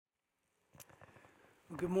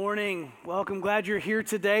Good morning. Welcome. Glad you're here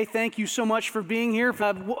today. Thank you so much for being here.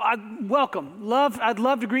 Welcome. I'd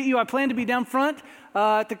love to greet you. I plan to be down front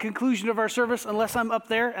at the conclusion of our service, unless I'm up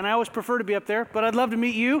there, and I always prefer to be up there, but I'd love to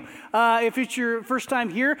meet you if it's your first time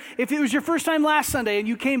here. If it was your first time last Sunday and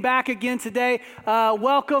you came back again today,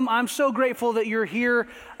 welcome. I'm so grateful that you're here.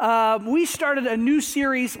 We started a new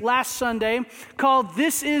series last Sunday called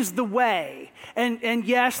This Is the Way. And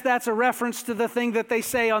yes, that's a reference to the thing that they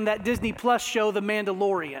say on that Disney Plus show, The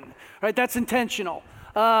Mandalorian, right? That's intentional.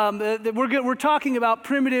 We're talking about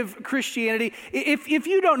primitive Christianity. If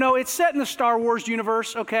you don't know, it's set in the Star Wars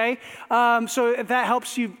universe, okay? So if that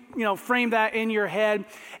helps you, frame that in your head.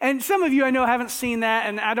 And some of you I know haven't seen that,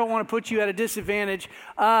 and I don't want to put you at a disadvantage.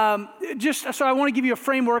 Just so I want to give you a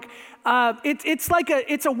framework.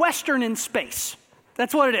 It's a Western in space.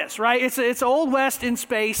 That's what it is, right? It's Old West in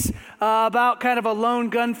space about kind of a lone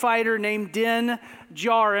gunfighter named Din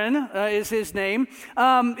Djarin is his name.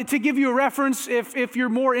 To give you a reference, if you're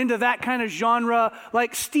more into that kind of genre,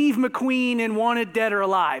 like Steve McQueen in Wanted Dead or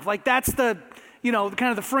Alive, like that's the kind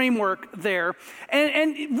of the framework there.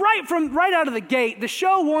 And right out of the gate, the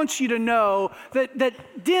show wants you to know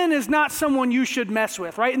that Din is not someone you should mess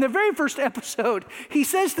with, right? In the very first episode, he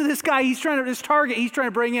says to this guy, his target he's trying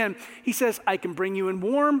to bring in, he says, I can bring you in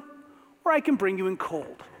warm or I can bring you in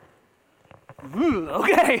cold.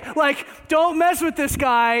 Okay, don't mess with this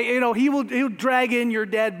guy. He'll drag in your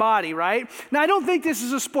dead body, right? Now, I don't think this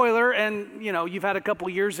is a spoiler, and you've had a couple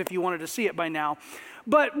years if you wanted to see it by now.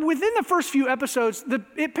 But within the first few episodes,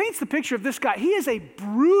 it paints the picture of this guy. He is a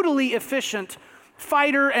brutally efficient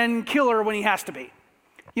fighter and killer when he has to be.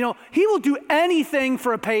 He will do anything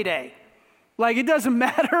for a payday. It doesn't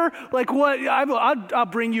matter. What? I'll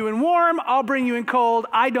bring you in warm. I'll bring you in cold.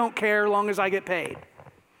 I don't care as long as I get paid.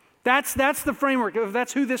 That's the framework.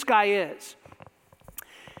 That's who this guy is.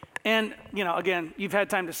 And, again, you've had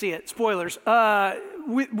time to see it. Spoilers.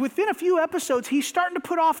 Within a few episodes, he's starting to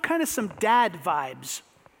put off kind of some dad vibes.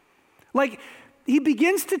 He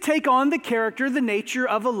begins to take on the nature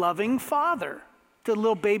of a loving father to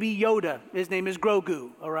little baby Yoda. His name is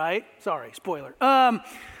Grogu, all right? Sorry, spoiler.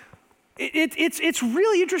 It's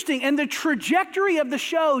really interesting, and the trajectory of the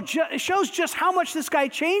show shows just how much this guy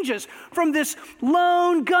changes from this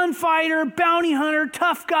lone gunfighter, bounty hunter,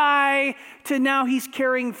 tough guy, to now he's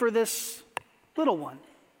caring for this little one.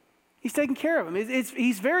 He's taking care of him.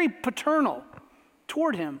 He's very paternal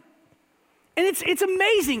toward him. And it's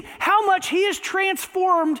amazing how much he is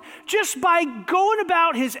transformed just by going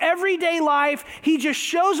about his everyday life. He just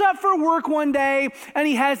shows up for work one day and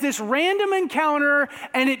he has this random encounter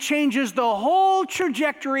and it changes the whole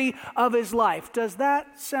trajectory of his life. Does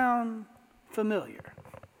that sound familiar?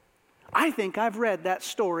 I think I've read that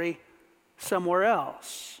story somewhere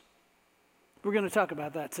else. We're going to talk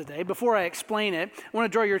about that today. Before I explain it, I want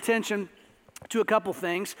to draw your attention to a couple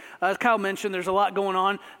things. As Kyle mentioned, there's a lot going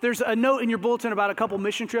on. There's a note in your bulletin about a couple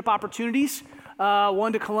mission trip opportunities.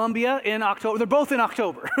 One to Colombia in October. They're both in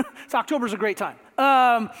October. So October's a great time.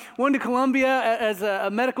 One to Colombia as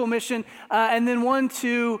a medical mission, and then one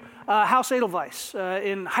to Haus Edelweiss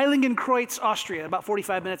in Heiligenkreuz, Austria, about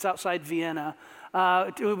 45 minutes outside Vienna.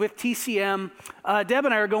 With TCM. Deb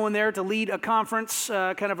and I are going there to lead a conference,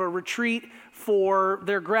 kind of a retreat for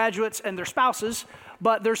their graduates and their spouses,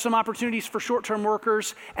 but there's some opportunities for short-term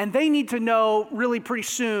workers, and they need to know really pretty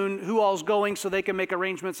soon who all's going so they can make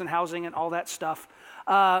arrangements and housing and all that stuff.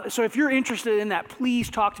 So if you're interested in that, please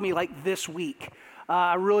talk to me this week.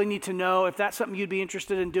 I really need to know if that's something you'd be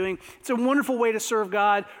interested in doing. It's a wonderful way to serve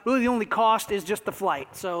God. Really, the only cost is just the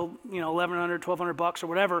flight. So, $1,100, $1,200 or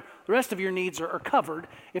whatever. The rest of your needs are covered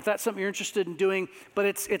if that's something you're interested in doing. But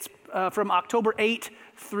it's from October 8th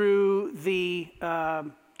through the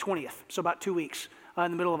 20th, so about 2 weeks. In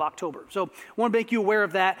the middle of October. So I want to make you aware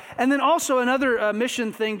of that. And then also another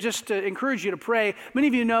mission thing, just to encourage you to pray. Many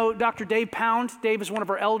of you know Dr. Dave Pound. Dave is one of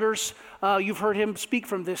our elders. You've heard him speak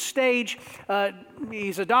from this stage.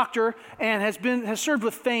 He's a doctor and has served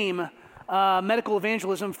with fame medical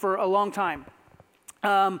evangelism for a long time.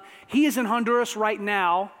 He is in Honduras right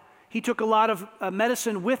now. He took a lot of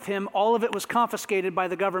medicine with him. All of it was confiscated by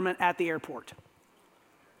the government at the airport.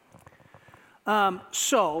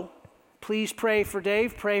 Please pray for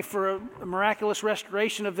Dave. Pray for a miraculous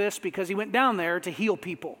restoration of this because he went down there to heal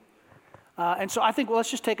people. And so I think,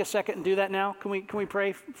 let's just take a second and do that now. Can we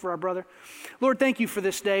pray for our brother? Lord, thank you for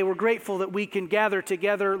this day. We're grateful that we can gather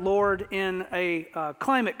together, Lord, in a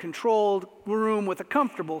climate-controlled room with a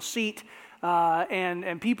comfortable seat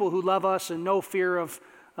and people who love us and no fear of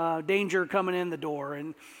danger coming in the door.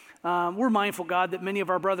 And We're mindful, God, that many of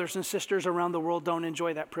our brothers and sisters around the world don't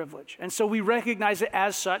enjoy that privilege. And so we recognize it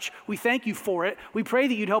as such. We thank you for it. We pray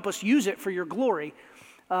that you'd help us use it for your glory.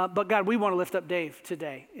 But God, we want to lift up Dave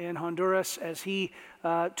today in Honduras as he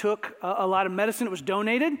took a lot of medicine. It was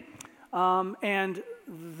donated. And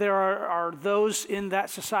there are those in that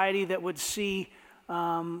society that would see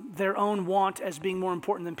their own want as being more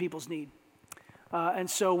important than people's need. And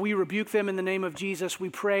so we rebuke them in the name of Jesus. We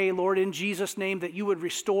pray, Lord, in Jesus' name, that you would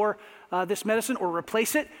restore this medicine or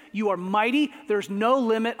replace it. You are mighty. There's no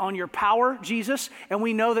limit on your power, Jesus. And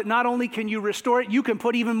we know that not only can you restore it, you can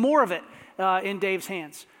put even more of it in Dave's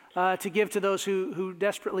hands to give to those who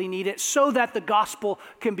desperately need it so that the gospel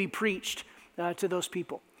can be preached to those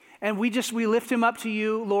people. And we lift him up to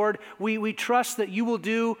you, Lord. We trust that you will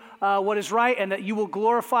do what is right and that you will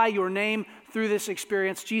glorify your name through this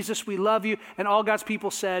experience. Jesus, we love you. And all God's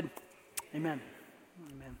people said, amen.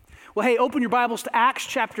 Amen. Well, hey, open your Bibles to Acts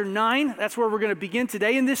chapter 9. That's where we're going to begin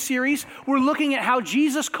today in this series. We're looking at how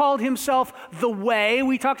Jesus called himself the way.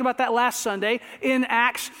 We talked about that last Sunday in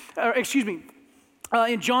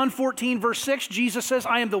in John 14, verse 6, Jesus says,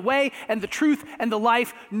 I am the way and the truth and the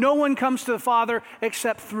life. No one comes to the Father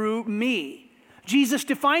except through me. Jesus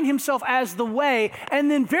defined himself as the way.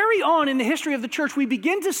 And then very on in the history of the church, we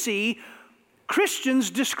begin to see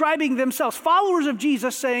Christians describing themselves, followers of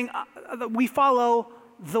Jesus, saying, we follow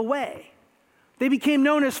the way. They became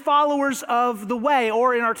known as followers of the way,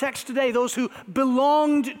 or in our text today, those who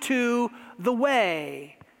belonged to the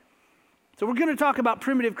way. So we're going to talk about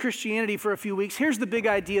primitive Christianity for a few weeks. Here's the big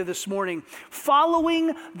idea this morning.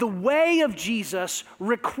 Following the way of Jesus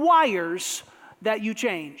requires that you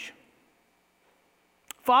change.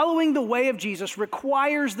 Following the way of Jesus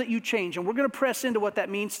requires that you change, and we're going to press into what that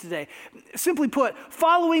means today. Simply put,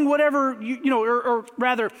 following whatever, or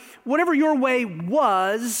rather, whatever your way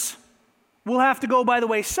was, will have to go by the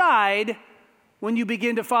wayside when you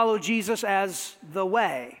begin to follow Jesus as the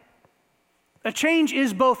way. A change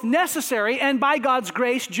is both necessary and by God's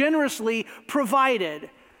grace generously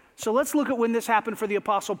provided. So let's look at when this happened for the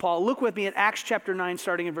Apostle Paul. Look with me at Acts chapter 9,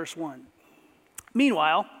 starting in verse 1.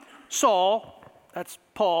 Meanwhile, Saul, that's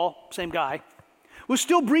Paul, same guy, was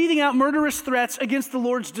still breathing out murderous threats against the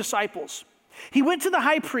Lord's disciples. He went to the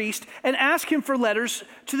high priest and asked him for letters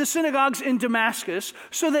to the synagogues in Damascus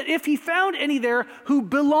so that if he found any there who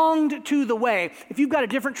belonged to the way, if you've got a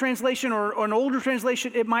different translation or an older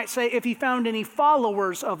translation, it might say if he found any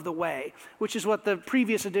followers of the way, which is what the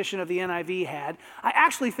previous edition of the NIV had. I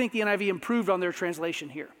actually think the NIV improved on their translation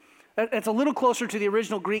here. It's a little closer to the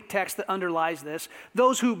original Greek text that underlies this.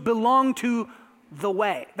 Those who belong to the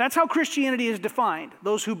way. That's how Christianity is defined.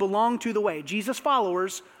 Those who belong to the way. Jesus'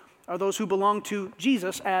 followers are those who belong to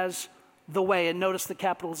Jesus as the way. And notice the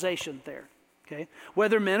capitalization there, okay?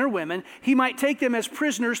 Whether men or women, he might take them as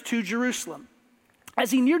prisoners to Jerusalem.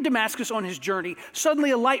 As he neared Damascus on his journey,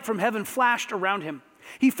 suddenly a light from heaven flashed around him.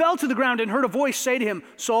 He fell to the ground and heard a voice say to him,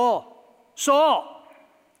 Saul, Saul,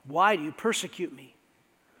 why do you persecute me?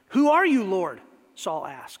 Who are you, Lord? Saul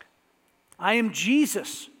asked. I am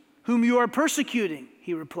Jesus, whom you are persecuting,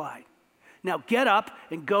 he replied. Now get up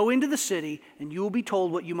and go into the city, and you will be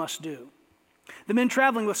told what you must do. The men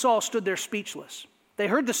traveling with Saul stood there speechless. They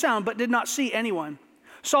heard the sound, but did not see anyone.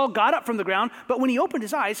 Saul got up from the ground, but when he opened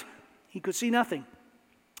his eyes, he could see nothing.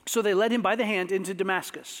 So they led him by the hand into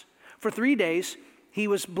Damascus. For 3 days he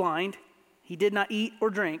was blind. He did not eat or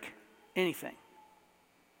drink anything.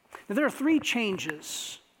 Now there are 3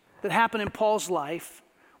 changes that happen in Paul's life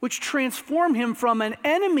which transform him from an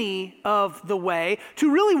enemy of the way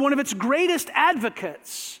to really one of its greatest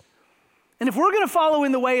advocates. And if we're going to follow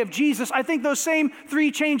in the way of Jesus, I think those same 3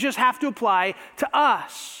 changes have to apply to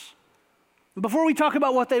us. Before we talk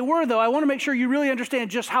about what they were, though, I want to make sure you really understand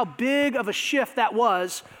just how big of a shift that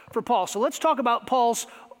was for Paul. So let's talk about Paul's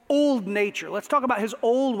old nature. Let's talk about his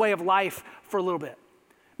old way of life for a little bit.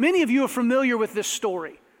 Many of you are familiar with this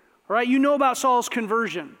story, all right? You know about Saul's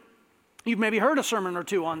conversion. You've maybe heard a sermon or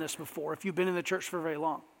 2 on this before if you've been in the church for very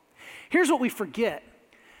long. Here's what we forget.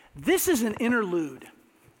 This is an interlude.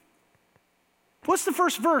 What's the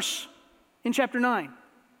first verse in chapter 9?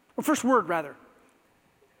 Or first word, rather.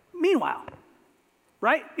 Meanwhile,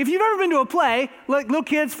 right? If you've ever been to a play, like little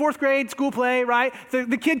kids, 4th grade, school play, right?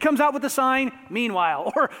 The kid comes out with the sign,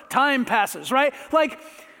 meanwhile, or time passes, right? Like,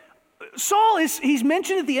 Saul he's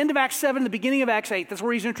mentioned at the end of Acts 7, the beginning of Acts 8. That's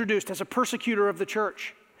where he's introduced as a persecutor of the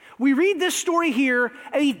church. We read this story here,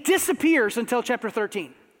 and he disappears until chapter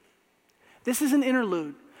 13. This is an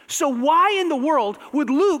interlude. So why in the world would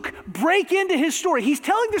Luke break into his story? He's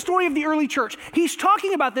telling the story of the early church. He's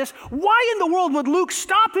talking about this. Why in the world would Luke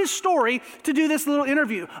stop his story to do this little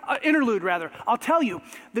interlude? I'll tell you,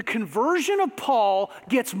 the conversion of Paul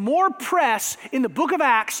gets more press in the book of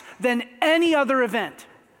Acts than any other event,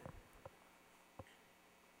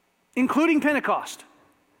 including Pentecost.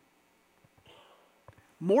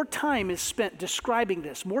 More time is spent describing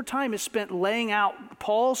this. More time is spent laying out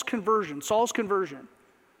Saul's conversion,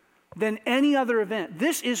 than any other event.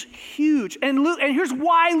 This is huge. And here's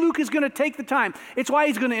why Luke is going to take the time. It's why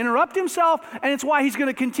he's going to interrupt himself, and it's why he's going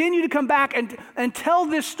to continue to come back and tell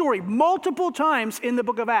this story multiple times in the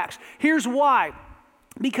book of Acts. Here's why.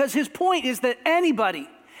 Because his point is that anybody,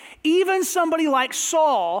 even somebody like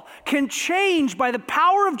Saul, can change by the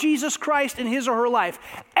power of Jesus Christ in his or her life.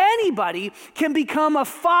 Anybody can become a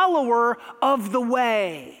follower of the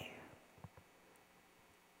way.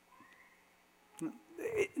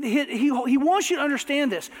 He wants you to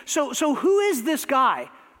understand this. So who is this guy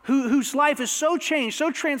whose life is so changed,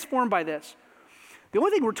 so transformed by this? The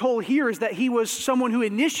only thing we're told here is that he was someone who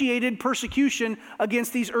initiated persecution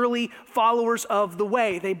against these early followers of the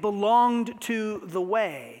way. They belonged to the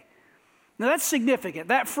way. Now that's significant.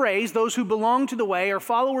 That phrase, those who belong to the way or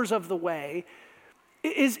followers of the way,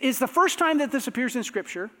 is the first time that this appears in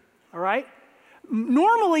Scripture, all right?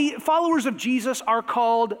 Normally, followers of Jesus are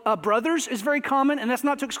called brothers, is very common, and that's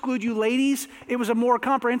not to exclude you ladies. It was a more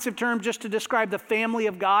comprehensive term just to describe the family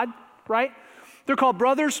of God, right? They're called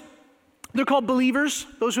brothers. They're called believers,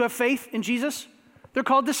 those who have faith in Jesus. They're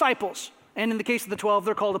called disciples, and in the case of the 12,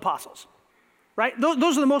 they're called apostles, right?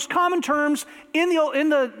 Those are the most common terms in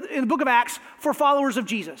the book of Acts for followers of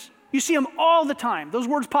Jesus. You see them all the time. Those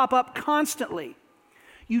words pop up constantly.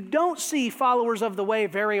 You don't see followers of the way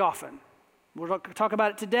very often. We'll talk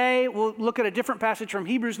about it today. We'll look at a different passage from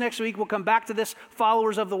Hebrews next week. We'll come back to this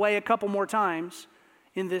followers of the way a couple more times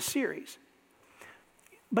in this series.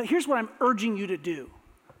 But here's what I'm urging you to do.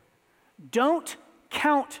 Don't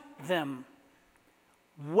count them.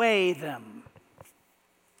 Weigh them.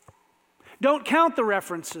 Don't count the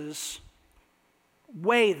references.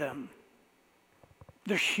 Weigh them.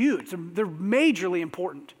 They're huge. They're majorly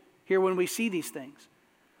important here when we see these things.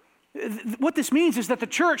 What this means is that the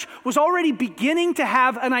church was already beginning to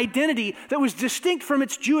have an identity that was distinct from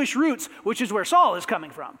its Jewish roots, which is where Saul is coming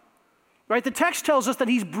from. Right? The text tells us that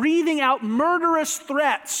he's breathing out murderous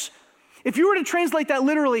threats. If you were to translate that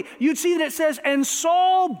literally, you'd see that it says, and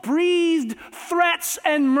Saul breathed threats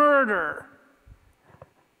and murder.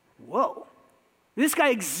 Whoa. This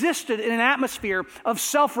guy existed in an atmosphere of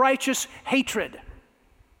self-righteous hatred.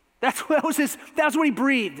 That's what he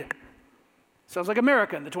breathed. Sounds like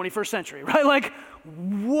America in the 21st century, right? Like,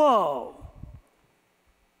 whoa.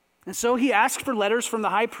 And so he asked for letters from the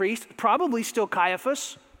high priest, probably still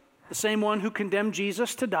Caiaphas, the same one who condemned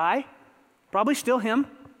Jesus to die, probably still him,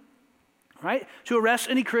 right? To arrest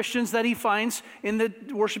any Christians that he finds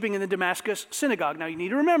worshiping in the Damascus synagogue. Now you need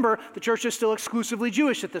to remember, the church is still exclusively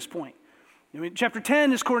Jewish at this point. Chapter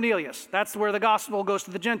 10 is Cornelius. That's where the gospel goes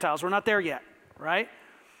to the Gentiles. We're not there yet, right?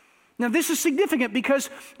 Now, this is significant because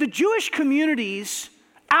the Jewish communities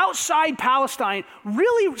outside Palestine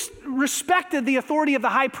really respected the authority of the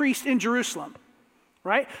high priest in Jerusalem,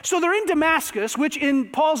 right? So they're in Damascus, which in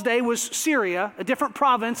Paul's day was Syria, a different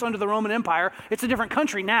province under the Roman Empire. It's a different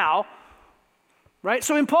country now, right?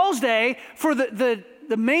 So in Paul's day, for the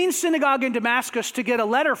main synagogue in Damascus to get a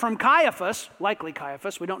letter from Caiaphas, likely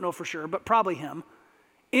Caiaphas, we don't know for sure, but probably him,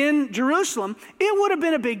 in Jerusalem, it would have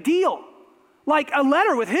been a big deal. Like a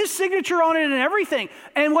letter with his signature on it and everything.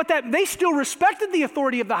 And they still respected the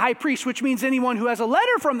authority of the high priest, which means anyone who has a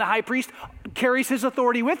letter from the high priest carries his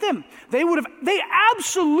authority with him.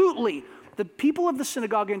 The people of the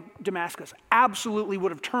synagogue in Damascus absolutely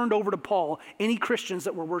would have turned over to Paul any Christians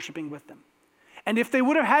that were worshiping with them. And if they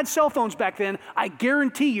would have had cell phones back then, I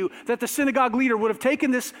guarantee you that the synagogue leader would have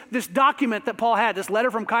taken this document that Paul had, this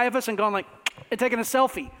letter from Caiaphas, and gone and taken a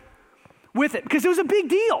selfie with it, because it was a big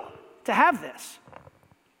deal to have this.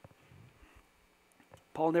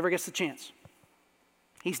 Paul never gets the chance.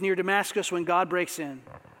 He's near Damascus when God breaks in.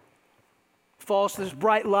 Falls to this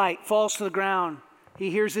bright light, falls to the ground. He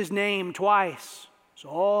hears his name twice.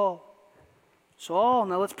 Saul, Saul.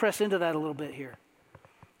 Now let's press into that a little bit here.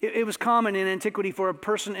 It was common in antiquity for a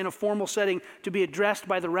person in a formal setting to be addressed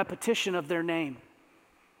by the repetition of their name.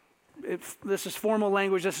 If this is formal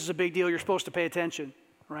language, this is a big deal. You're supposed to pay attention.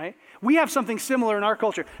 Right? We have something similar in our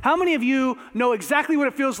culture. How many of you know exactly what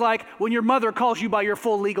it feels like when your mother calls you by your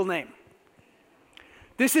full legal name?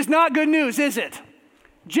 This is not good news, is it?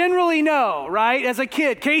 Generally, no, right? As a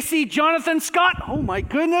kid, Casey, Jonathan, Scott, oh my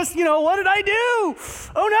goodness, what did I do?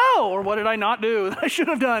 Oh no, or what did I not do that I should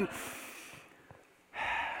have done?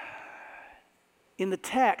 In the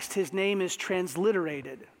text, his name is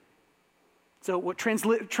transliterated. So what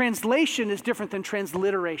translation is different than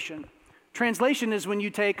transliteration. Translation is when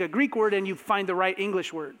you take a Greek word and you find the right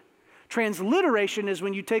English word. Transliteration is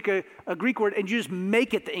when you take a Greek word and you just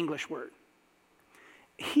make it the English word.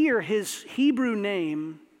 Here, his Hebrew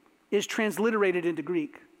name is transliterated into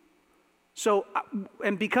Greek. So,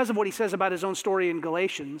 and because of what he says about his own story in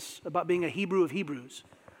Galatians, about being a Hebrew of Hebrews,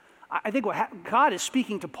 I think God is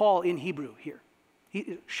speaking to Paul in Hebrew here.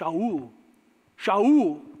 Shaul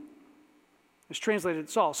is translated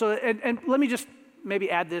Saul. So, and let me just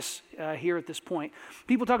maybe add this here at this point.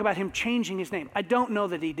 People talk about him changing his name. I don't know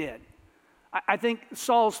that he did. I think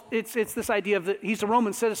Saul's, it's this idea of that he's a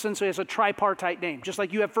Roman citizen, so he has a tripartite name. Just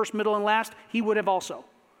like you have first, middle, and last, he would have also.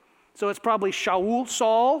 So it's probably Shaul,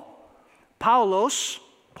 Saul, Paulos,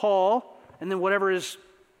 Paul, and then whatever his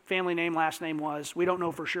family name, last name was. We don't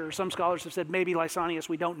know for sure. Some scholars have said maybe Lysanias.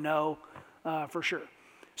 We don't know for sure.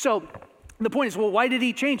 So the point is, well, why did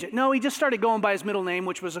he change it? No, he just started going by his middle name,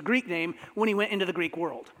 which was a Greek name, when he went into the Greek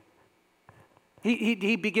world.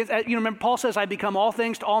 He begins, remember Paul says, I become all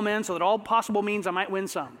things to all men so that all possible means I might win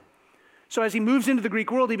some. So as he moves into the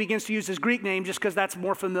Greek world, he begins to use his Greek name just because that's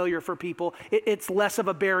more familiar for people. It's less of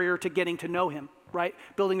a barrier to getting to know him, right?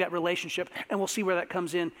 Building that relationship. And we'll see where that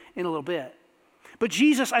comes in a little bit. But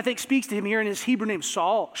Jesus, I think, speaks to him here in his Hebrew name,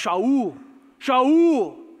 Saul, Shaul.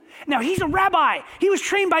 Now, he's a rabbi. He was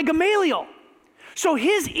trained by Gamaliel. So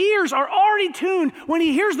his ears are already tuned when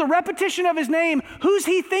he hears the repetition of his name. Who's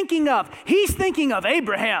he thinking of? He's thinking of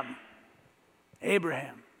Abraham. He's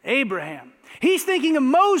thinking of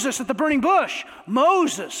Moses at the burning bush.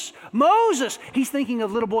 Moses. He's thinking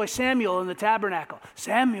of little boy Samuel in the tabernacle.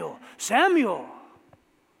 Samuel.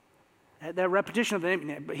 That repetition of the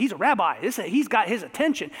name, but he's a rabbi. He's got his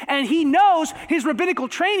attention. And he knows his rabbinical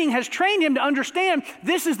training has trained him to understand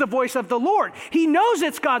this is the voice of the Lord. He knows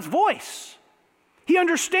it's God's voice. He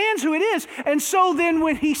understands who it is. And so then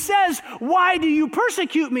when he says, why do you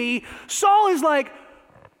persecute me? Saul is like,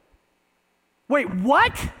 wait,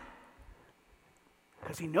 what?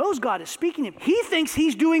 Because he knows God is speaking to him. He thinks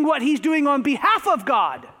he's doing what he's doing on behalf of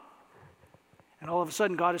God. And all of a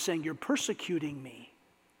sudden God is saying, you're persecuting me.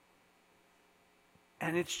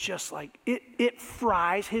 And it's just like, it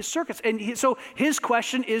fries his circuits. And so his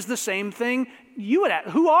question is the same thing you would ask.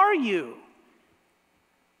 Who are you?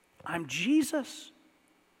 I'm Jesus,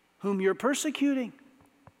 whom you're persecuting.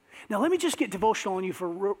 Now, let me just get devotional on you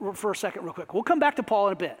for a second real quick. We'll come back to Paul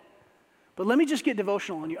in a bit. But let me just get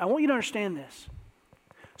devotional on you. I want you to understand this.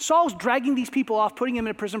 Saul's dragging these people off, putting them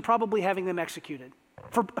in prison, probably having them executed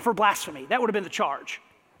for blasphemy. That would have been the charge,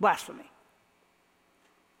 blasphemy.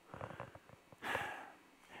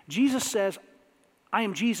 Jesus says, I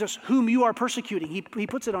am Jesus, whom you are persecuting. He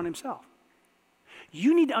puts it on himself.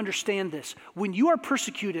 You need to understand this. When you are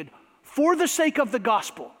persecuted for the sake of the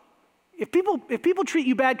gospel, if people treat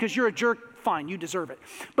you bad because you're a jerk, fine, you deserve it.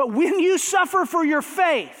 But when you suffer for your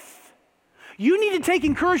faith, you need to take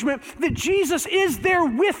encouragement that Jesus is there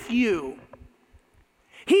with you.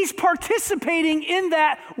 He's participating in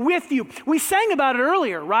that with you. We sang about it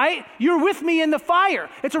earlier, right? You're with me in the fire.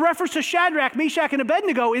 It's a reference to Shadrach, Meshach, and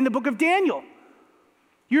Abednego in the book of Daniel.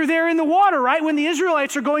 You're there in the water, right? When the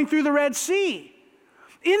Israelites are going through the Red Sea.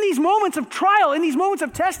 In these moments of trial, in these moments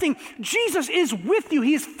of testing, Jesus is with you.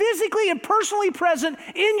 He is physically and personally present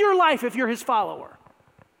in your life if you're his follower.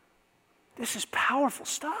 This is powerful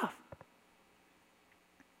stuff.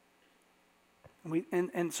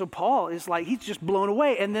 And so Paul is like, he's just blown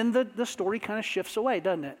away. And then the story kind of shifts away,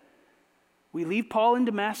 doesn't it? We leave Paul in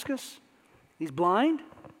Damascus. He's blind.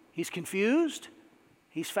 He's confused.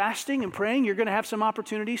 He's fasting and praying. You're going to have some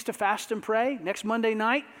opportunities to fast and pray. Next Monday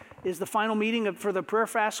night is the final meeting for the Prayer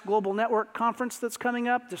Fast Global Network Conference that's coming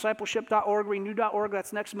up. Discipleship.org, renew.org.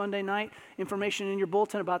 That's next Monday night. Information in your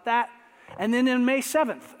bulletin about that. And then on May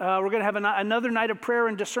 7th, we're going to have another night of prayer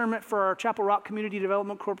and discernment for our Chapel Rock Community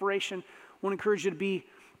Development Corporation. I want to encourage you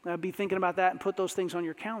to be thinking about that and put those things on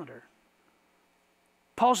your calendar.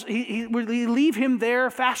 We leave him there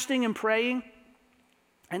fasting and praying.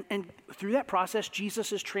 And through that process,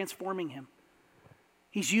 Jesus is transforming him.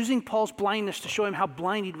 He's using Paul's blindness to show him how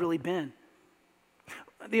blind he'd really been.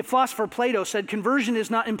 The philosopher Plato said, conversion is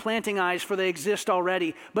not implanting eyes, for they exist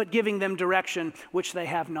already, but giving them direction, which they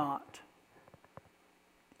have not.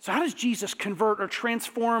 So how does Jesus convert or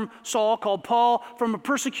transform Saul, called Paul, from a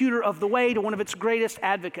persecutor of the way to one of its greatest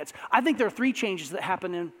advocates? I think there are three changes that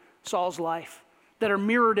happen in Saul's life that are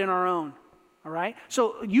mirrored in our own. All right?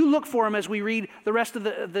 So you look for him as we read the rest of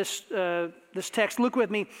this text. Look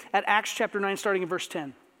with me at Acts chapter 9, starting in verse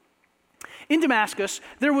 10. In Damascus,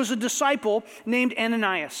 there was a disciple named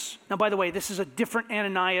Ananias. Now, by the way, this is a different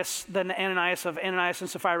Ananias than the Ananias of Ananias and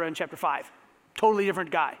Sapphira in chapter 5. Totally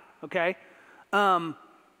different guy, okay?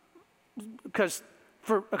 Because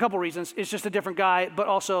for a couple reasons, it's just a different guy, but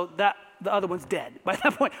also that the other one's dead by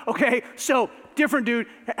that point, okay? So, different dude.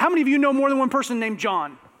 How many of you know more than one person named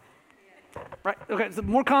John? Right, okay, it's a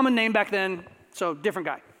more common name back then, so different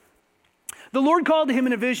guy. The Lord called to him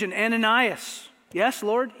in a vision, Ananias. Yes,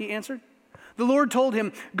 Lord, he answered. The Lord told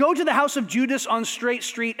him, go to the house of Judas on Straight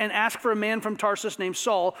Street and ask for a man from Tarsus named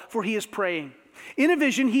Saul, for he is praying. In a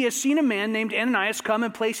vision, he has seen a man named Ananias come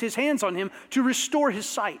and place his hands on him to restore his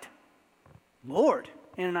sight. Lord,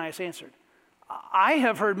 Ananias answered, I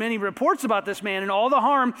have heard many reports about this man and all the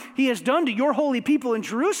harm he has done to your holy people in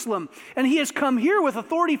Jerusalem, and he has come here with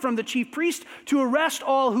authority from the chief priest to arrest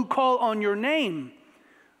all who call on your name.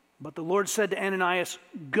 But the Lord said to Ananias,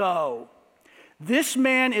 go. This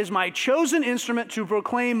man is my chosen instrument to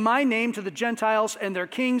proclaim my name to the Gentiles and their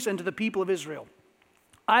kings and to the people of Israel.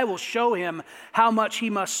 I will show him how much he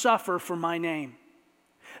must suffer for my name.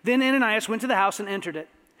 Then Ananias went to the house and entered it.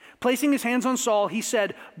 Placing his hands on Saul, he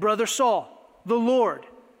said, Brother Saul, the Lord,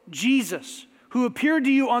 Jesus, who appeared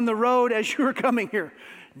to you on the road as you were coming here.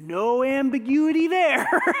 No ambiguity there,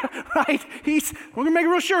 right? We're going to make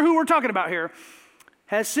real sure who we're talking about here.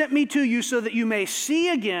 Has sent me to you so that you may see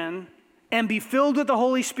again and be filled with the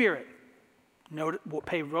Holy Spirit. Note, we'll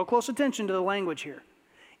pay real close attention to the language here.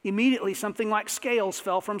 Immediately, something like scales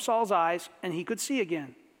fell from Saul's eyes, and he could see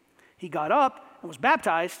again. He got up and was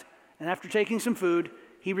baptized, and after taking some food,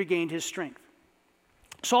 he regained his strength.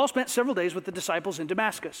 Saul spent several days with the disciples in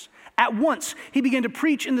Damascus. At once, he began to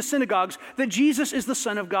preach in the synagogues that Jesus is the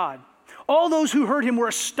Son of God. All those who heard him were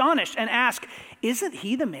astonished and asked, isn't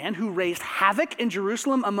he the man who raised havoc in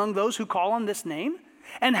Jerusalem among those who call on this name?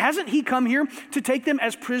 And hasn't he come here to take them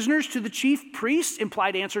as prisoners to the chief priests?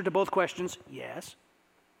 Implied answer to both questions, yes.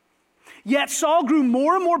 Yet Saul grew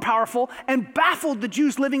more and more powerful and baffled the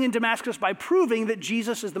Jews living in Damascus by proving that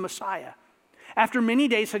Jesus is the Messiah. After many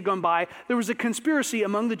days had gone by, there was a conspiracy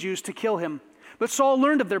among the Jews to kill him. But Saul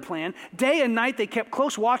learned of their plan. Day and night they kept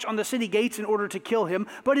close watch on the city gates in order to kill him.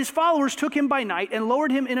 But his followers took him by night and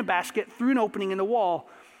lowered him in a basket through an opening in the wall.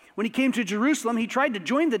 When he came to Jerusalem, he tried to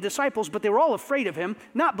join the disciples, but they were all afraid of him,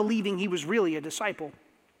 not believing he was really a disciple.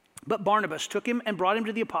 But Barnabas took him and brought him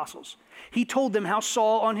to the apostles. He told them how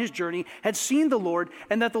Saul on his journey had seen the Lord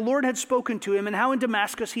and that the Lord had spoken to him and how in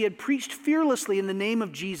Damascus he had preached fearlessly in the name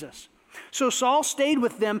of Jesus. So Saul stayed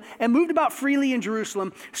with them and moved about freely in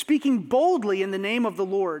Jerusalem, speaking boldly in the name of the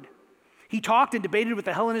Lord. He talked and debated with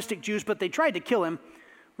the Hellenistic Jews, but they tried to kill him.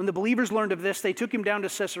 When the believers learned of this, they took him down to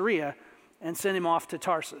Caesarea and sent him off to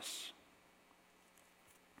Tarsus.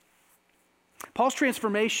 Paul's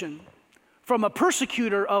transformation from a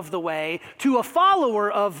persecutor of the way to a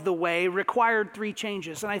follower of the way required 3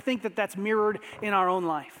 changes, and I think that that's mirrored in our own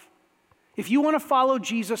life. If you want to follow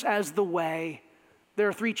Jesus as the way, there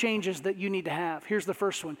are 3 changes that you need to have. Here's the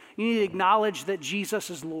first one. You need to acknowledge that Jesus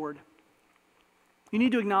is Lord. You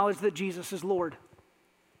need to acknowledge that Jesus is Lord.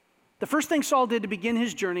 The first thing Saul did to begin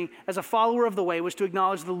his journey as a follower of the way was to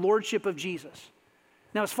acknowledge the lordship of Jesus.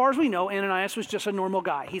 Now, as far as we know, Ananias was just a normal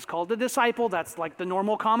guy. He's called a disciple. That's like the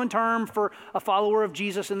normal common term for a follower of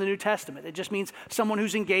Jesus in the New Testament. It just means someone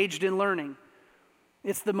who's engaged in learning.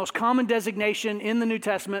 It's the most common designation in the New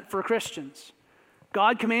Testament for Christians.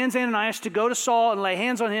 God commands Ananias to go to Saul and lay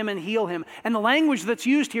hands on him and heal him. And the language that's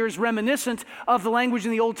used here is reminiscent of the language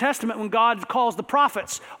in the Old Testament when God calls the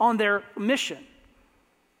prophets on their mission.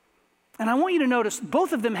 And I want you to notice,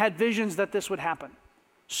 both of them had visions that this would happen.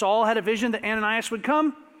 Saul had a vision that Ananias would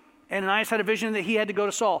come. Ananias had a vision that he had to go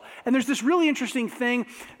to Saul. And there's this really interesting thing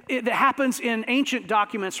that happens in ancient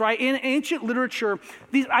documents, right? In ancient literature,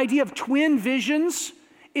 the idea of twin visions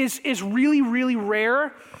is really, really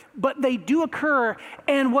rare, but they do occur.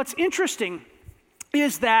 And what's interesting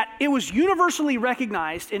is that it was universally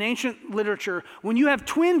recognized in ancient literature when you have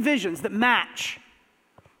twin visions that match,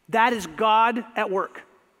 that is God at work.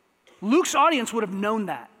 Luke's audience would have known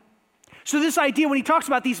that. So this idea, when he talks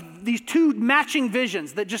about these 2 matching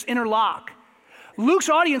visions that just interlock, Luke's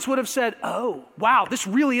audience would have said, oh, wow, this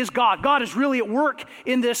really is God. God is really at work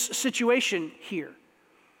in this situation here.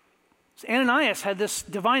 So Ananias had this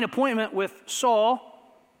divine appointment with Saul,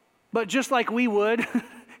 but just like we would,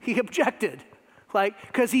 he objected,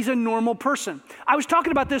 because he's a normal person. I was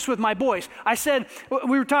talking about this with my boys. I said,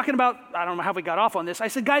 we were talking about, I don't know how we got off on this. I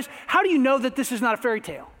said, guys, how do you know that this is not a fairy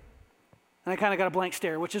tale? And I kind of got a blank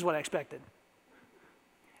stare, which is what I expected.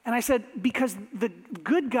 And I said, because the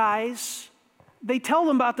good guys, they tell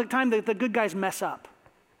them about the time that the good guys mess up.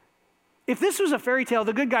 If this was a fairy tale,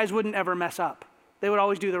 the good guys wouldn't ever mess up. They would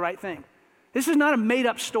always do the right thing. This is not a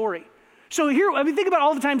made-up story. So here, think about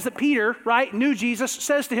all the times that Peter, right, knew Jesus,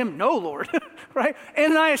 says to him, no, Lord, right?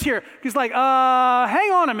 Ananias here, he's like,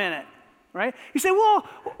 hang on a minute, right? You say, well,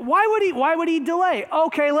 why would he delay?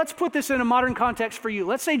 Okay, let's put this in a modern context for you.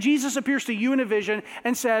 Let's say Jesus appears to you in a vision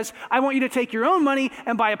and says, I want you to take your own money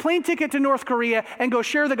and buy a plane ticket to North Korea and go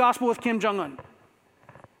share the gospel with Kim Jong-un.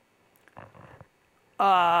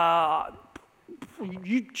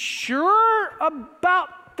 You sure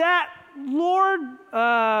about that, Lord?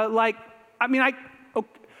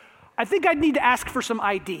 I think I'd need to ask for some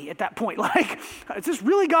ID at that point. Like, is this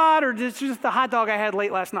really God, or is this just the hot dog I had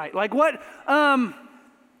late last night? Like, what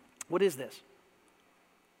is this?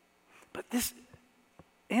 But this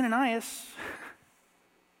Ananias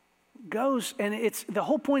goes, and the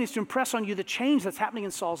whole point is to impress on you the change that's happening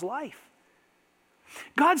in Saul's life.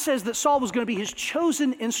 God says that Saul was going to be his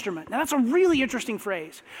chosen instrument. Now, that's a really interesting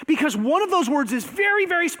phrase, because one of those words is very,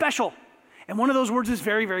 very special, and one of those words is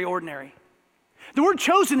very, very ordinary. The word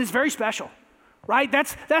chosen is very special, right?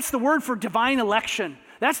 That's the word for divine election.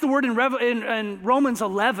 That's the word in Romans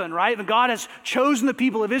 11, right? And God has chosen the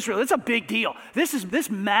people of Israel. It's a big deal. This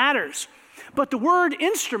matters. But the word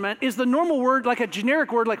instrument is the normal word, like a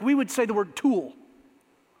generic word, like we would say the word tool.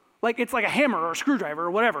 Like it's like a hammer or a screwdriver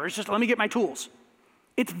or whatever. It's just, let me get my tools.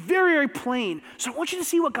 It's very, very plain. So I want you to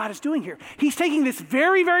see what God is doing here. He's taking this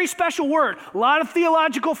very, very special word, a lot of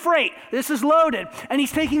theological freight. This is loaded. And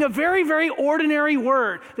he's taking a very, very ordinary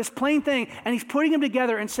word, this plain thing, and he's putting them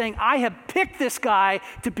together and saying, I have picked this guy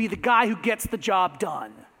to be the guy who gets the job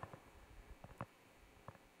done.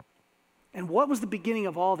 And what was the beginning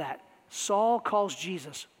of all that? Saul calls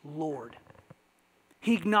Jesus Lord.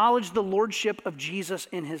 He acknowledged the lordship of Jesus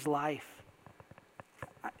in his life.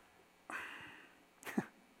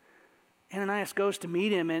 Ananias goes to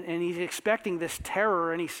meet him, and he's expecting this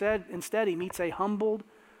terror, and instead he meets a humbled,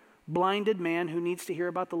 blinded man who needs to hear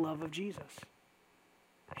about the love of Jesus.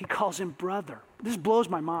 He calls him brother. This blows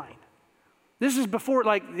my mind. This is before,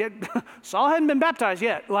 Saul hadn't been baptized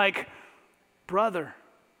yet. Brother,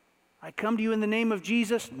 I come to you in the name of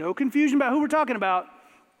Jesus, no confusion about who we're talking about,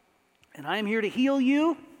 and I am here to heal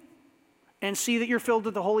you and see that you're filled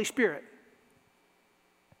with the Holy Spirit.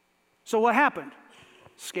 So what happened?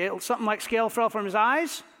 Something like scale fell from his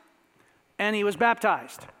eyes, and he was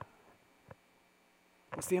baptized.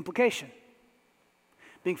 What's the implication?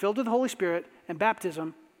 Being filled with the Holy Spirit and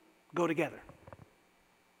baptism go together.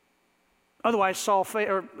 Otherwise,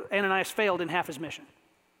 Ananias failed in half his mission.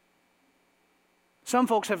 Some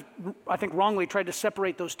folks have, I think, wrongly tried to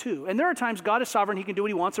separate those two. And there are times God is sovereign, he can do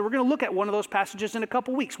what he wants. And we're going to look at one of those passages in a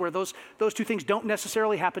couple weeks where those two things don't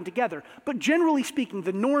necessarily happen together. But generally speaking,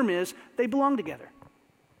 the norm is they belong together.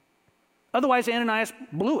 Otherwise, Ananias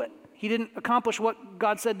blew it. He didn't accomplish what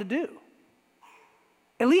God said to do.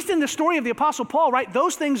 At least in the story of the Apostle Paul, right,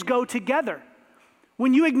 those things go together.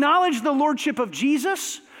 When you acknowledge the lordship of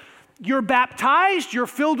Jesus, you're baptized, you're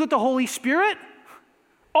filled with the Holy Spirit.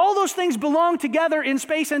 All those things belong together in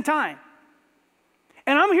space and time.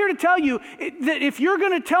 And I'm here to tell you that if you're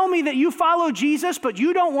going to tell me that you follow Jesus, but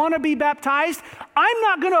you don't want to be baptized, I'm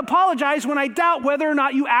not going to apologize when I doubt whether or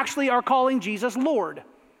not you actually are calling Jesus Lord.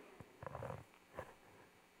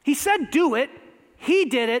 He said do it. He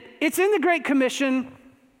did it. It's in the Great Commission.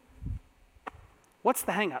 What's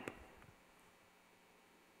the hang up?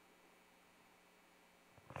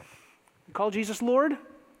 You call Jesus Lord,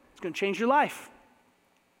 it's going to change your life.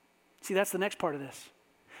 See, that's the next part of this.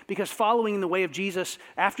 Because following in the way of Jesus,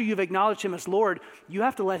 after you've acknowledged him as Lord, you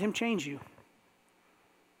have to let him change you.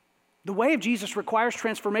 The way of Jesus requires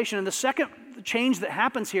transformation. And the second change that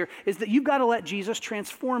happens here is that you've got to let Jesus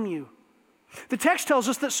transform you. The text tells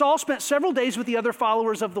us that Saul spent several days with the other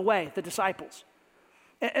followers of the way, the disciples.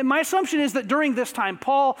 And my assumption is that during this time,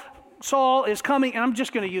 Saul is coming, and I'm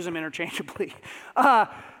just going to use them interchangeably.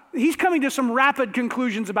 He's coming to some rapid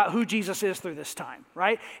conclusions about who Jesus is through this time,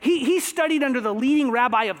 right? He studied under the leading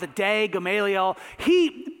rabbi of the day, Gamaliel.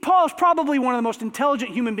 Paul is probably one of the most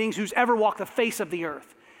intelligent human beings who's ever walked the face of the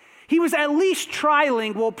earth. He was at least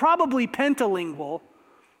trilingual, probably pentalingual,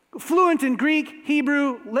 fluent in Greek,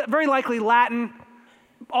 Hebrew, very likely Latin,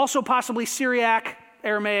 also possibly Syriac,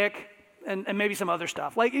 Aramaic, and maybe some other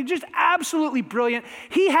stuff. Just absolutely brilliant.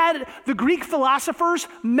 He had the Greek philosophers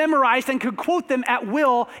memorized and could quote them at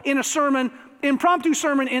will in a sermon impromptu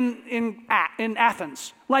sermon in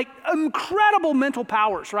Athens. Like incredible mental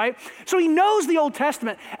powers, right? So he knows the Old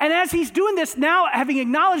Testament. And as he's doing this now, having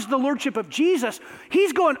acknowledged the lordship of Jesus,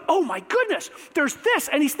 he's going, oh my goodness, there's this.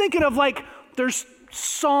 And he's thinking of like, there's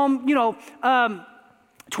Psalm,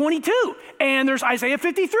 22, and there's Isaiah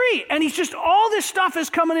 53, and he's just, all this stuff is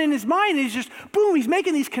coming in his mind, and he's just, boom, he's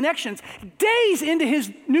making these connections. Days into his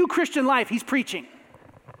new Christian life, he's preaching.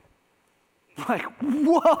 Like,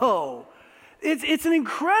 whoa. It's an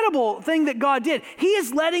incredible thing that God did. He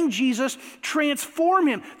is letting Jesus transform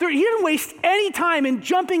him. He didn't waste any time in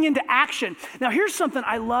jumping into action. Now, here's something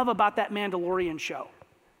I love about that Mandalorian show.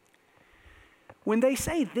 When they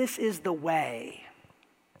say this is the way,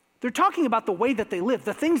 they're talking about the way that they live,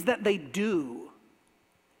 the things that they do.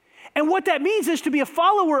 And what that means is to be a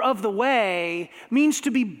follower of the way means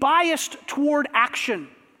to be biased toward action,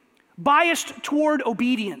 biased toward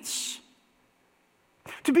obedience.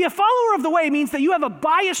 To be a follower of the way means that you have a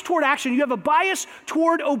bias toward action, you have a bias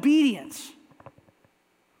toward obedience.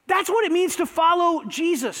 That's what it means to follow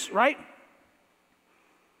Jesus, right?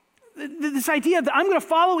 This idea that I'm going to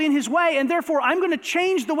follow in his way, and therefore I'm going to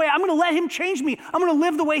change the way, I'm going to let him change me. I'm going to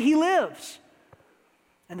live the way he lives.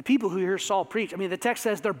 And the people who hear Saul preach, the text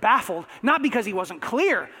says they're baffled, not because he wasn't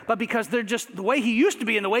clear, but because they're just, the way he used to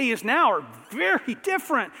be and the way he is now are very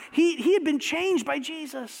different. He had been changed by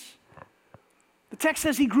Jesus. The text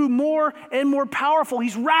says he grew more and more powerful.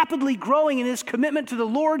 He's rapidly growing in his commitment to the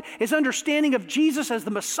Lord, his understanding of Jesus as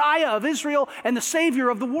the Messiah of Israel and the Savior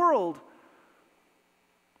of the world.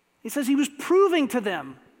 He says he was proving to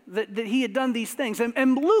them that he had done these things.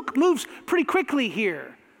 And Luke moves pretty quickly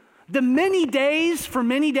here. The many days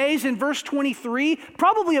in verse 23,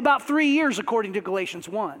 probably about 3 years according to Galatians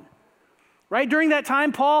 1. Right? During that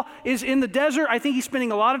time, Paul is in the desert. I think he's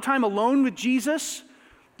spending a lot of time alone with Jesus,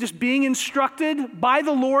 just being instructed by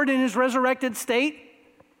the Lord in his resurrected state,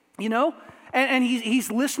 And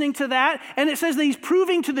he's listening to that. And it says that he's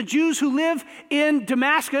proving to the Jews who live in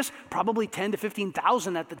Damascus, probably 10 to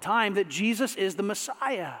 15,000 at the time, that Jesus is the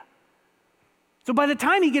Messiah. So by the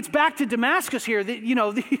time he gets back to Damascus here,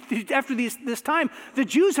 after this time, the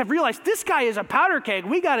Jews have realized this guy is a powder keg.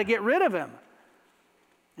 We got to get rid of him.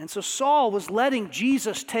 And so Saul was letting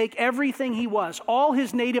Jesus take everything he was, all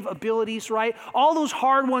his native abilities, right? All those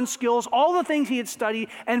hard-won skills, all the things he had studied,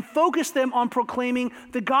 and focus them on proclaiming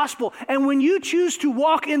the gospel. And when you choose to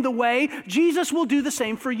walk in the way, Jesus will do the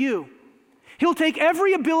same for you. He'll take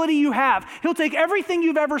every ability you have. He'll take everything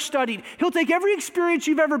you've ever studied. He'll take every experience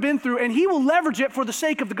you've ever been through, and he will leverage it for the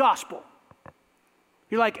sake of the gospel.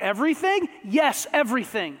 You're like, everything? Yes,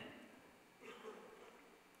 everything.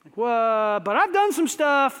 Well, but I've done some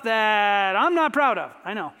stuff that I'm not proud of.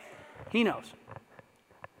 I know. He knows.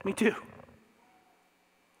 Me too.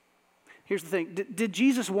 Here's the thing. Did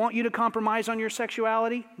Jesus want you to compromise on your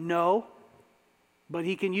sexuality? No. But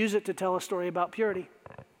he can use it to tell a story about purity.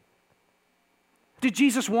 Did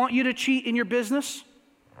Jesus want you to cheat in your business?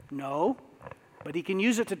 No. But he can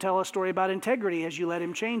use it to tell a story about integrity as you let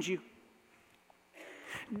him change you.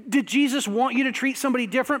 Did Jesus want you to treat somebody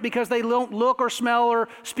different because they don't look or smell or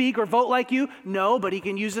speak or vote like you? No, but he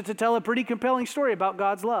can use it to tell a pretty compelling story about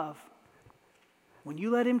God's love. When you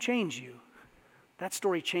let him change you, that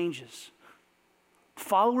story changes.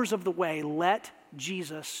 Followers of the way, let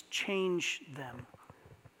Jesus change them.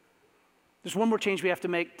 There's one more change we have to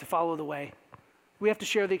make to follow the way. We have to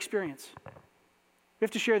share the experience. We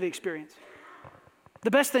have to share the experience.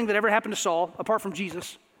 The best thing that ever happened to Saul, apart from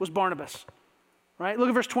Jesus, was Barnabas. Right? Look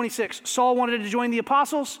at verse 26. Saul wanted to join the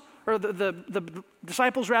apostles, or the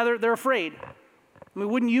disciples rather. They're afraid.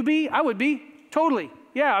 Wouldn't you be? I would be. Totally.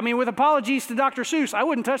 Yeah, with apologies to Dr. Seuss, I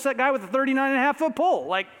wouldn't touch that guy with a 39.5-foot pole.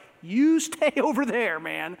 Like, you stay over there,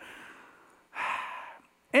 man.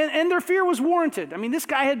 And their fear was warranted. This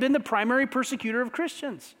guy had been the primary persecutor of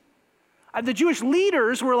Christians. The Jewish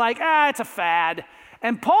leaders were like, it's a fad.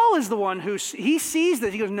 And Paul is the one who, he sees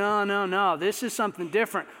this. He goes, no, this is something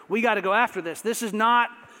different. We got to go after this. It's not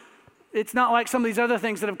like some of these other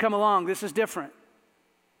things that have come along. This is different.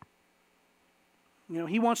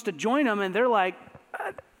 He wants to join them, and they're like,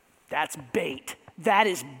 that's bait. That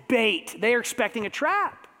is bait. They are expecting a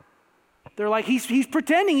trap. They're like, he's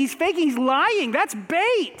pretending, he's faking, he's lying. That's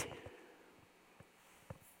bait.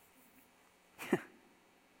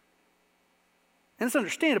 And it's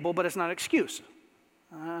understandable, but it's not an excuse.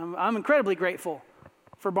 I'm incredibly grateful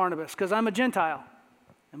for Barnabas because I'm a Gentile.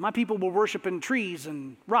 And my people were worshiping trees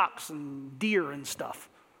and rocks and deer and stuff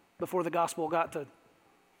before the gospel got to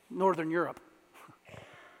Northern Europe.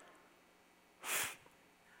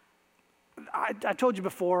 I told you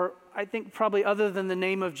before, I think probably other than the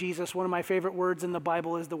name of Jesus, one of my favorite words in the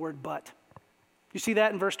Bible is the word but. You see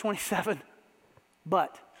that in verse 27?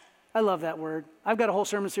 But. I love that word. I've got a whole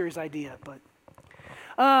sermon series idea, but.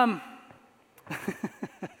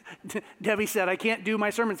 Debbie said, I can't do my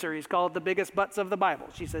sermon series called The Biggest Butts of the Bible.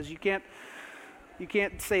 She says, you can't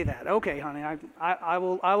say that. Okay, honey, I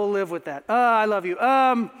will live with that. I love you.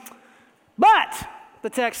 But, the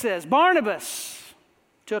text says, Barnabas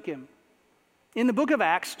took him. In the book of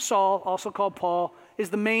Acts, Saul, also called Paul, is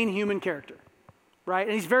the main human character, right?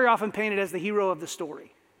 And he's very often painted as the hero of the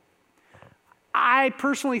story. I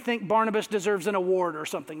personally think Barnabas deserves an award or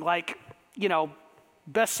something like,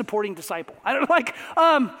 best supporting disciple. I don't like,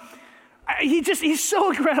 he's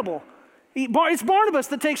so incredible. It's Barnabas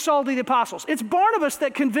that takes Saul to the apostles. It's Barnabas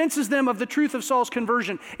that convinces them of the truth of Saul's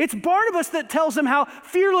conversion. It's Barnabas that tells them how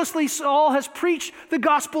fearlessly Saul has preached the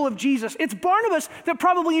gospel of Jesus. It's Barnabas that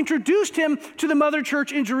probably introduced him to the mother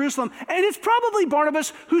church in Jerusalem. And it's probably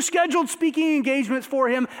Barnabas who scheduled speaking engagements for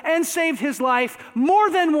him and saved his life more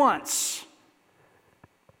than once.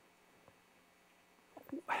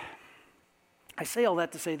 I say all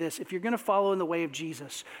that to say this. If you're going to follow in the way of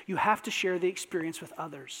Jesus, you have to share the experience with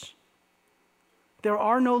others. There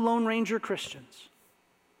are no Lone Ranger Christians.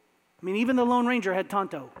 I mean, even the Lone Ranger had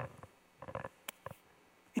Tonto.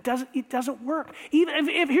 It doesn't work. Even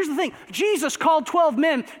if here's the thing, Jesus called 12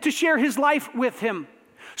 men to share his life with him.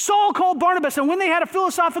 Saul called Barnabas, and when they had a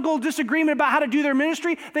philosophical disagreement about how to do their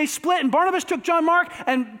ministry, they split, and Barnabas took John Mark,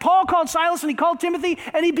 and Paul called Silas, and he called Timothy,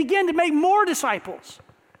 and he began to make more disciples.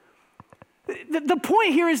 The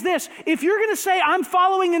point here is this. If you're going to say, I'm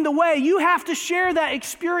following in the way, you have to share that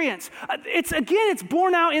experience. It's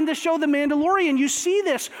borne out in the show The Mandalorian. You see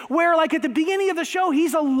this where, like at the beginning of the show,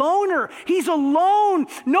 he's a loner. He's alone.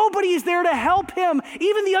 Nobody is there to help him.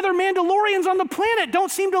 Even the other Mandalorians on the planet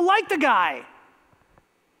don't seem to like the guy.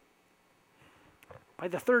 By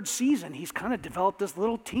the third season, he's kind of developed this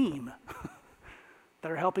little team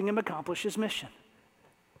that are helping him accomplish his mission.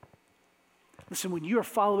 Listen, when you are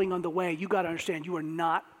following on the way, you got to understand you are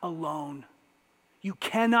not alone. You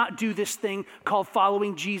cannot do this thing called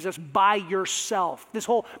following Jesus by yourself. This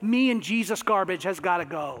whole me and Jesus garbage has got to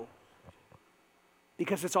go.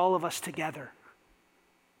 Because it's all of us together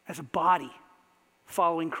as a body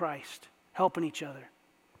following Christ, helping each other.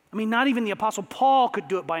 I mean, not even the Apostle Paul could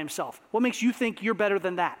do it by himself. What makes you think you're better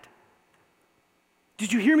than that?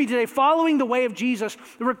 Did you hear me today? Following the way of Jesus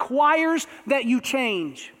requires that you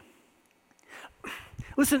change.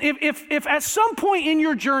 Listen, if at some point in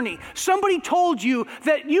your journey, somebody told you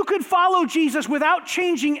that you could follow Jesus without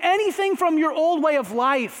changing anything from your old way of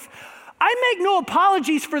life, I make no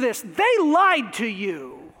apologies for this. They lied to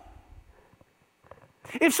you.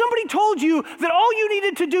 If somebody told you that all you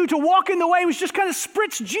needed to do to walk in the way was just kind of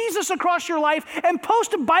spritz Jesus across your life and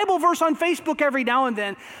post a Bible verse on Facebook every now and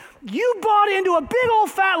then, you bought into a big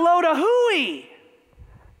old fat load of hooey.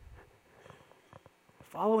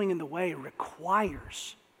 Following in the way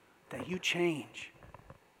requires that you change.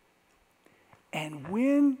 And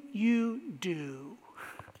when you do,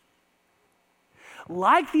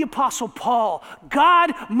 like the Apostle Paul,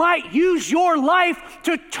 God might use your life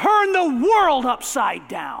to turn the world upside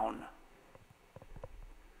down.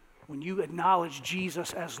 When you acknowledge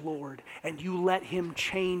Jesus as Lord and you let him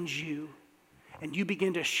change you, and you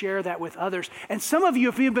begin to share that with others. And some of you,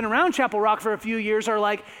 if you've been around Chapel Rock for a few years, are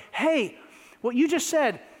like, hey, what you just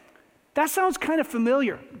said, that sounds kind of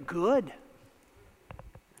familiar. Good.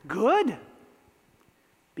 Good.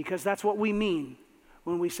 Because that's what we mean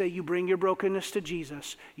when we say you bring your brokenness to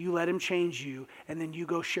Jesus, you let him change you, and then you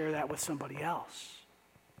go share that with somebody else.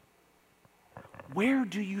 Where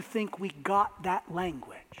do you think we got that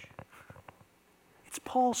language? It's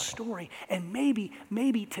Paul's story, and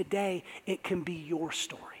maybe today it can be your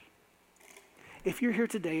story. If you're here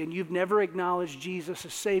today and you've never acknowledged Jesus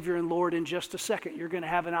as Savior and Lord, in just a second, you're going to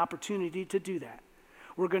have an opportunity to do that.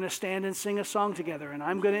 We're going to stand and sing a song together, and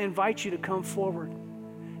I'm going to invite you to come forward.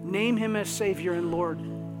 Name him as Savior and Lord.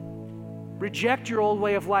 Reject your old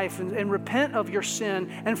way of life and repent of your sin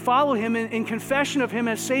and follow him in confession of him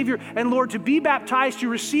as Savior and Lord, to be baptized, to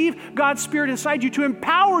receive God's Spirit inside you, to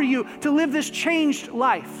empower you to live this changed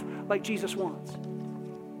life like Jesus wants.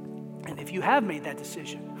 And if you have made that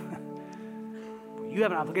decision, you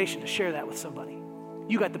have an obligation to share that with somebody.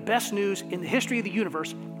 You got the best news in the history of the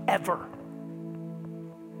universe ever.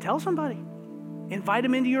 Tell somebody. Invite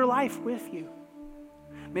them into your life with you.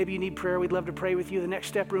 Maybe you need prayer. We'd love to pray with you. The Next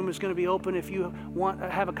Step room is going to be open. If you want to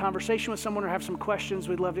have a conversation with someone or have some questions,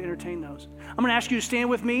 we'd love to entertain those. I'm going to ask you to stand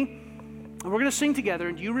with me, and we're going to sing together,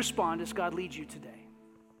 and you respond as God leads you today.